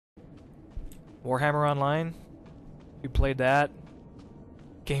Warhammer Online. You played that.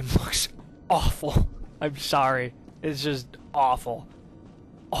 Game looks awful. I'm sorry. It's just awful.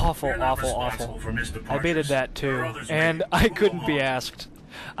 Awful. I baited that too, and I couldn't be asked.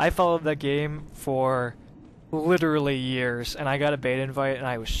 I followed that game for literally years, and I got a beta invite, and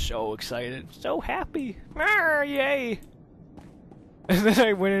I was so excited, so happy. Yay! And then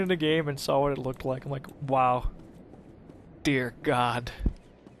I went into the game and saw what it looked like. I'm like, wow. Dear God.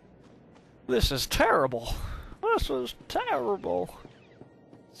 This is terrible. This is terrible.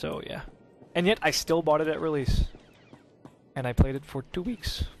 So, yeah. And yet, I still bought it at release. And I played it for 2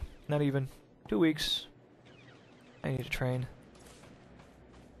 weeks. Not even. 2 weeks. I need to train.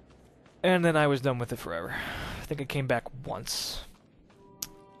 And then I was done with it forever. I think I came back once.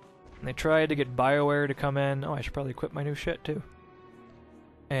 And they tried to get BioWare to come in. Oh, I should probably equip my new shit, too.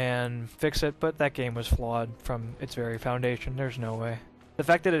 And fix it, but that game was flawed from its very foundation. There's no way. The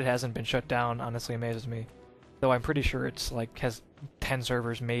fact that it hasn't been shut down honestly amazes me. Though I'm pretty sure it's like has 10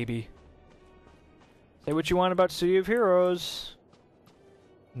 servers, maybe. Say what you want about City of Heroes.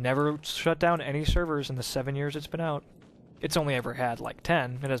 Never shut down any servers in the 7 years it's been out. It's only ever had like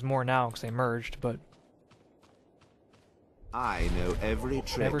 10. It has more now because they merged, but I know every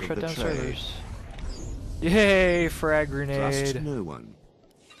trick never of shut the down trade. servers. Yay, frag grenade. Trust no one.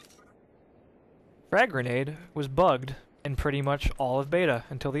 Frag grenade was bugged in pretty much all of beta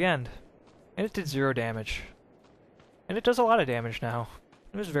until the end. And it did 0 damage. And it does a lot of damage now.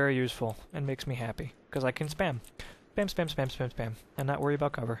 It was very useful and makes me happy because I can spam. Spam, and not worry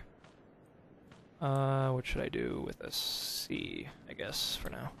about cover. What should I do with this? C, I guess, for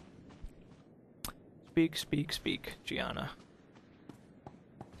now. Speak, Gianna.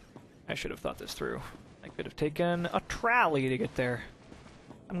 I should have thought this through. I could have taken a trolley to get there.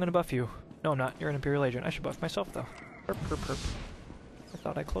 I'm gonna buff you. No, I'm not. You're an Imperial Agent. I should buff myself, though. Perp. I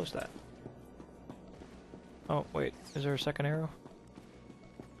thought I closed that. Oh, wait. Is there a second arrow?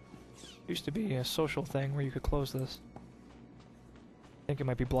 Used to be a social thing where you could close this. I think it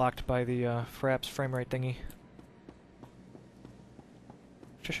might be blocked by the Fraps frame rate thingy.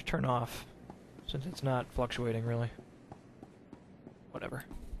 Which I should turn off, since it's not fluctuating, really. Whatever.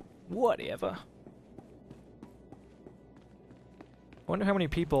 Whatever. I wonder how many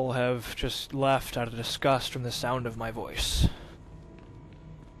people have just left out of disgust from the sound of my voice.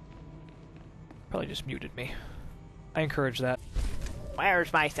 Probably just muted me. I encourage that.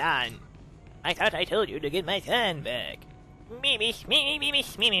 Where's my son? I thought I told you to get my son back. Me.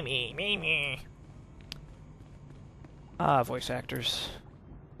 Ah, voice actors.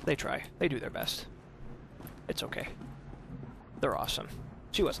 They try. They do their best. It's okay. They're awesome.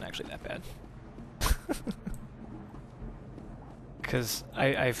 She wasn't actually that bad. Because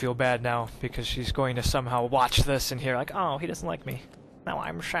I feel bad now, because she's going to somehow watch this and hear like, oh, he doesn't like me. Now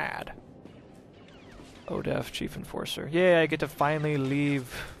I'm sad. ODEF, Chief Enforcer. Yeah, I get to finally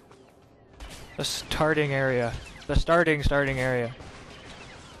leave the starting area. The starting area.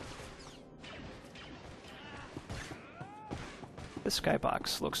 This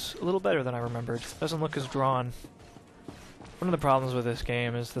skybox looks a little better than I remembered. Doesn't look as drawn. One of the problems with this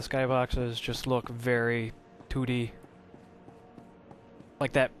game is the skyboxes just look very 2D.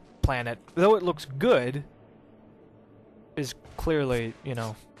 Like that planet, though it looks good, is clearly, you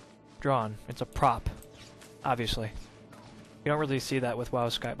know, drawn. It's a prop, obviously. You don't really see that with WoW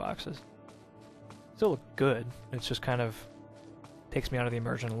skyboxes. Still look good. It's just kind of takes me out of the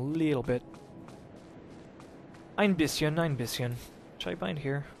immersion a little bit. Ein bisschen. Should I bind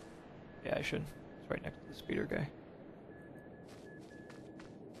here? Yeah, I should. It's right next to the speeder guy.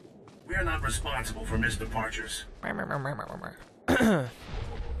 We are not responsible for missed departures.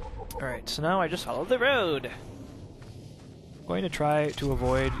 Alright, so now I just follow the road. I'm going to try to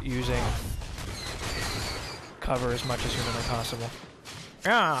avoid using cover as much as humanly possible.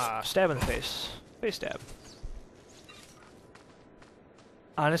 Ah, stab in the face. Face stab.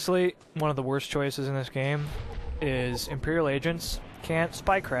 Honestly, one of the worst choices in this game is Imperial Agents can't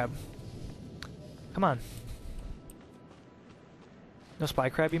spy crab. Come on. No spy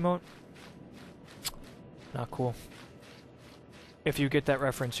crab emote? Not cool. If you get that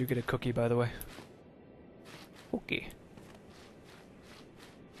reference, you get a cookie, by the way. Cookie.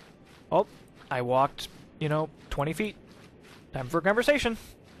 Oh, I walked, 20 feet. Time for a conversation.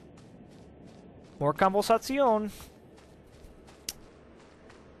 More conversación.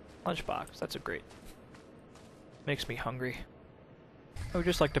 Lunchbox, that's a great. Makes me hungry. I would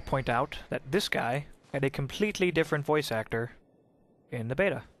just like to point out that this guy had a completely different voice actor in the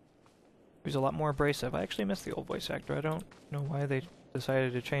beta. He was a lot more abrasive. I actually miss the old voice actor. I don't know why they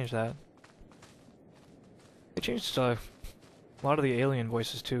decided to change that. They changed a lot of the alien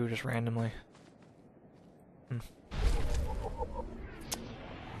voices too, just randomly.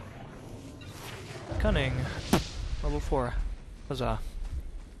 Cunning. Level 4. Huzzah.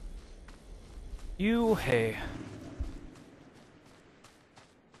 You, hey.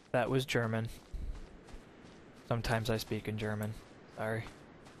 That was German. Sometimes I speak in German. Sorry.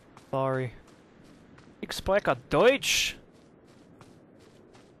 Sorry. Ich spreche Deutsch!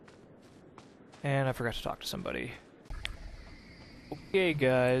 And I forgot to talk to somebody. Okay,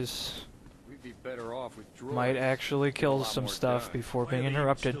 guys. We'd be better off with droids. Might actually kill A lot some more stuff done. before Why being are they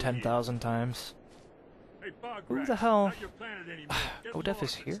interrupted still 10,000 times. Hey, Bog Who Rat, the hell? not your planet anymore. Get Odef is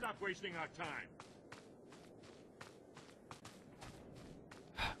lost and here? Stop wasting our time.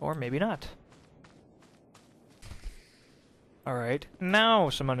 Or maybe not. Alright, now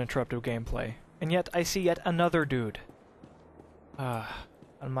some uninterrupted gameplay. And yet I see yet another dude. On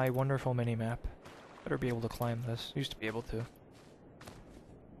my wonderful minimap. Better be able to climb this. Used to be able to.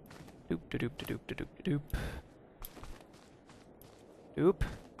 Doop da doop da doop da doop da doop. Doop.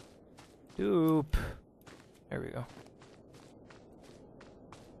 Doop. There we go.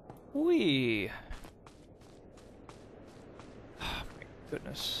 Whee! Oh, my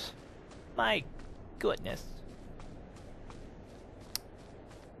goodness. My goodness.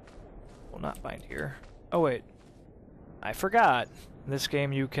 Will not bind here. Oh wait. I forgot. In this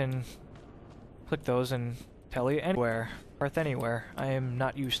game you can click those and tele anywhere. Earth anywhere. I am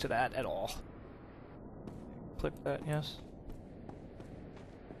not used to that at all. Click that, yes.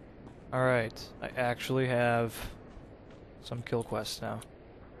 Alright. I actually have some kill quests now.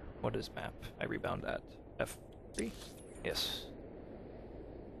 What is map? I rebound that. F3? Yes.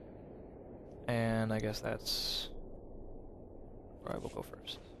 And I guess that's where I will go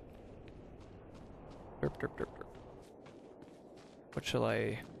first. Derp, derp, derp, derp. What shall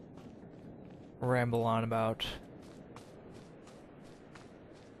I ramble on about?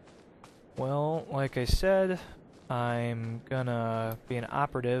 Well, like I said, I'm gonna be an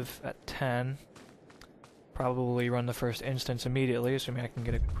operative at 10. Probably run the first instance immediately, assuming I can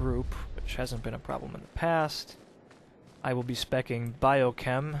get a group, which hasn't been a problem in the past. I will be speccing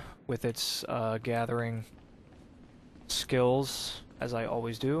Biochem with its gathering skills, as I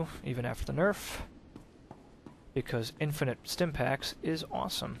always do, even after the nerf. Because infinite stim packs is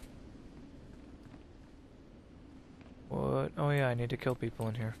awesome. What? Oh yeah, I need to kill people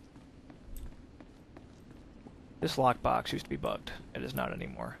in here. This lockbox used to be bugged. It is not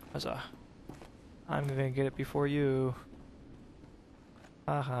anymore. Huzzah. I'm gonna get it before you.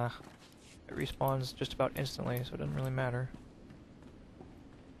 Haha. It respawns just about instantly, so it doesn't really matter.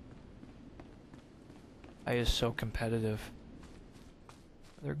 I is so competitive.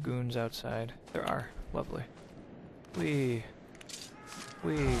 Are there goons outside? There are. Lovely. Wee.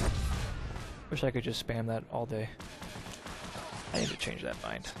 Wee. Wish I could just spam that all day. I need to change that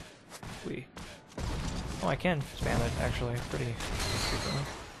bind. Wee. Oh, I can spam it, actually, pretty frequently.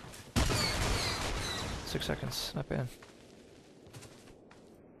 6 seconds, not bad.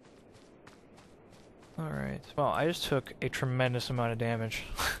 Alright, well, I just took a tremendous amount of damage.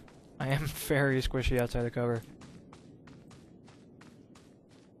 I am very squishy outside the cover.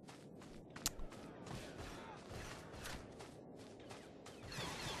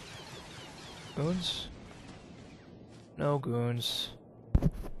 Goons? No goons.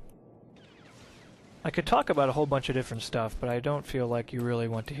 I could talk about a whole bunch of different stuff, but I don't feel like you really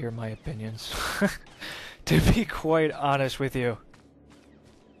want to hear my opinions. To be quite honest with you.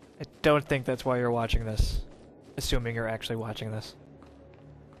 I don't think that's why you're watching this. Assuming you're actually watching this.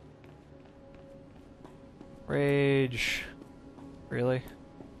 Rage. Really?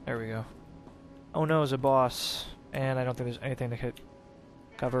 There we go. Oh no, it's a boss. And I don't think there's anything to hit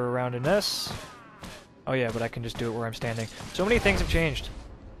cover around in this. Oh yeah, but I can just do it where I'm standing. So many things have changed.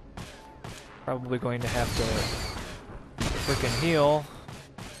 Probably going to have to frickin' heal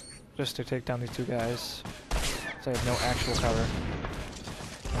just to take down these two guys. So I have no actual cover.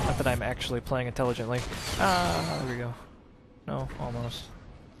 Not that I'm actually playing intelligently. Ah, there we go. No, almost.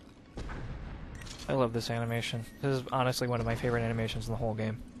 I love this animation. This is honestly one of my favorite animations in the whole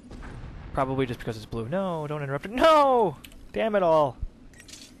game. Probably just because it's blue. No, don't interrupt it. No! Damn it all!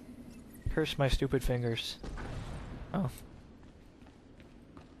 Curse my stupid fingers. Oh.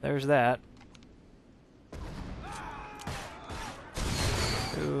 There's that.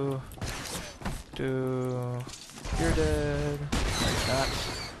 You're dead. No, you're not.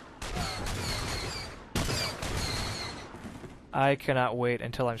 I cannot wait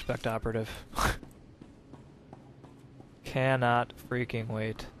until I'm spec operative. Cannot freaking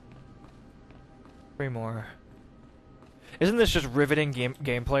wait. 3 more. Isn't this just riveting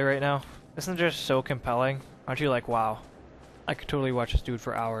gameplay right now? Isn't it just so compelling? Aren't you like, wow, I could totally watch this dude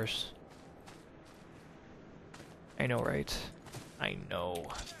for hours. I know, right? I know.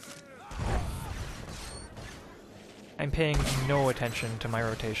 I'm paying no attention to my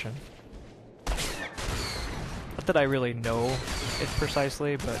rotation. Not that I really know it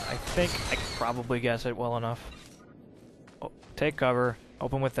precisely, but I think I can probably guess it well enough. Oh, take cover,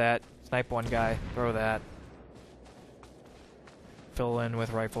 open with that, snipe one guy, throw that. Fill in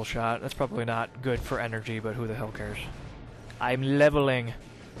with rifle shot. That's probably not good for energy, but who the hell cares? I'm leveling.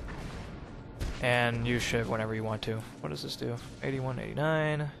 And use shiv whenever you want to. What does this do? 81,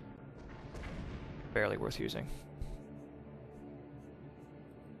 89. Barely worth using.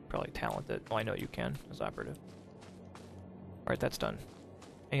 Probably talented. Well, I know you can as operative. Alright, that's done.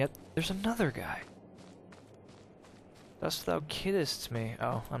 And yet, there's another guy. Thus thou kiddest me.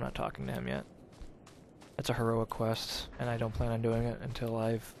 Oh, I'm not talking to him yet. That's a heroic quest, and I don't plan on doing it until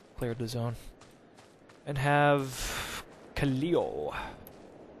I've cleared the zone. And have... Kaleo.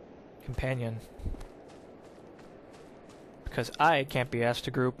 Companion. Because I can't be asked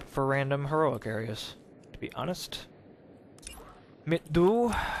to group for random heroic areas, to be honest.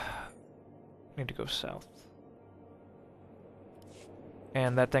 Mitdu. Need to go south.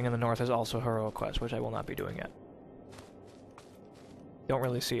 And that thing in the north is also a heroic quest, which I will not be doing yet. Don't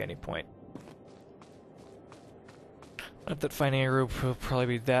really see any point. Not that finding a group will probably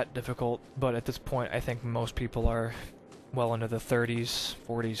be that difficult, but at this point I think most people are well into the 30s,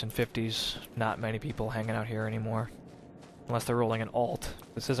 40s, and 50s. Not many people hanging out here anymore. Unless they're rolling an alt.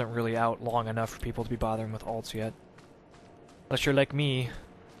 This isn't really out long enough for people to be bothering with alts yet. Unless you're like me.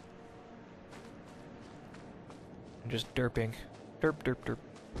 I'm just derping. Derp, derp, derp.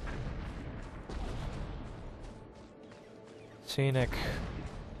 Scenic.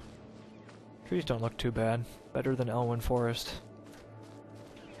 Trees don't look too bad. Better than Elwyn Forest.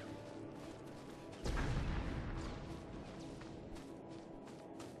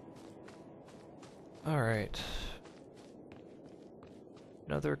 Alright.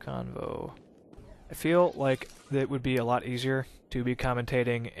 Another convo. I feel like it would be a lot easier to be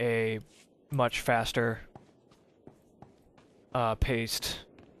commentating a much faster paced,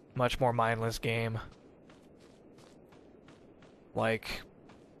 much more mindless game. Like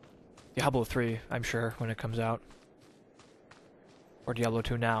Diablo 3, I'm sure, when it comes out. Or Diablo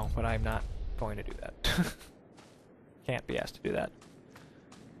 2 now, but I'm not going to do that. Can't be asked to do that.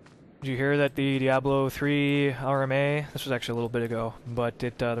 Did you hear that the Diablo 3 RMA, this was actually a little bit ago, but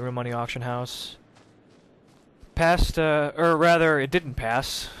it, the Real Money Auction House passed, or rather, it didn't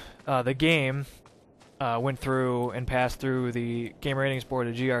pass. The game went through and passed through the Game Ratings Board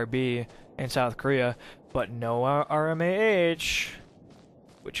of GRB in South Korea, but no RMAH,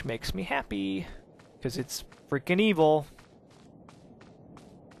 which makes me happy, because it's freaking evil.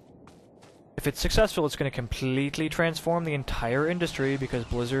 If it's successful, it's going to completely transform the entire industry, because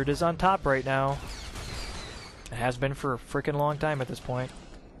Blizzard is on top right now. It has been for a freaking long time at this point.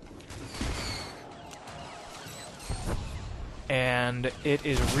 And it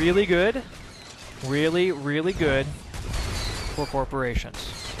is really good. Really, really good for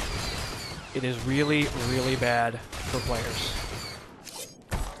corporations. It is really, really bad for players.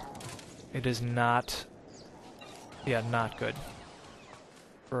 It is not... yeah, not good.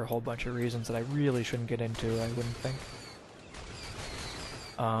 For a whole bunch of reasons that I really shouldn't get into, I wouldn't think.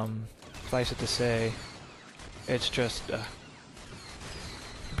 Suffice it to say, it's just...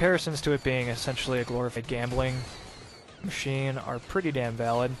 comparisons to it being essentially a glorified gambling machine are pretty damn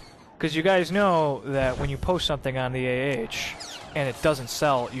valid. Because you guys know that when you post something on the AH and it doesn't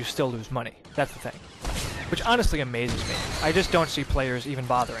sell, you still lose money. That's the thing. Which honestly amazes me. I just don't see players even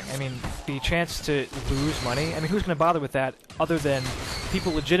bothering. I mean, the chance to lose money, I mean, who's going to bother with that other than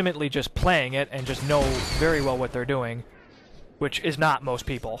people legitimately just playing it and just know very well what they're doing, which is not most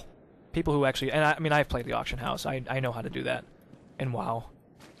people. People who actually, and I mean, I've played the auction house. I know how to do that in WoW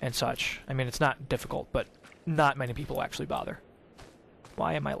and such. I mean, it's not difficult, but not many people actually bother.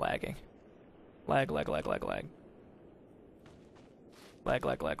 Why am I lagging? Lag, lag, lag, lag, lag. Lag,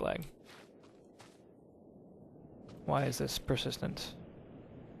 lag, lag, lag. Why is this persistent?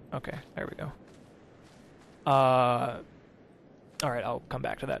 Okay, there we go. Alright, I'll come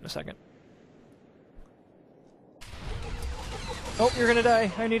back to that in a second. Oh, you're gonna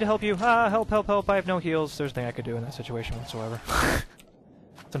die! I need to help you! Ah, help, help, help! I have no heals. There's nothing I could do in that situation whatsoever.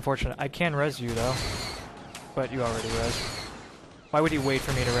 It's unfortunate. I can res you, though. But you already res. Why would he wait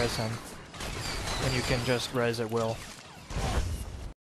for me to res him? When you can just res at will?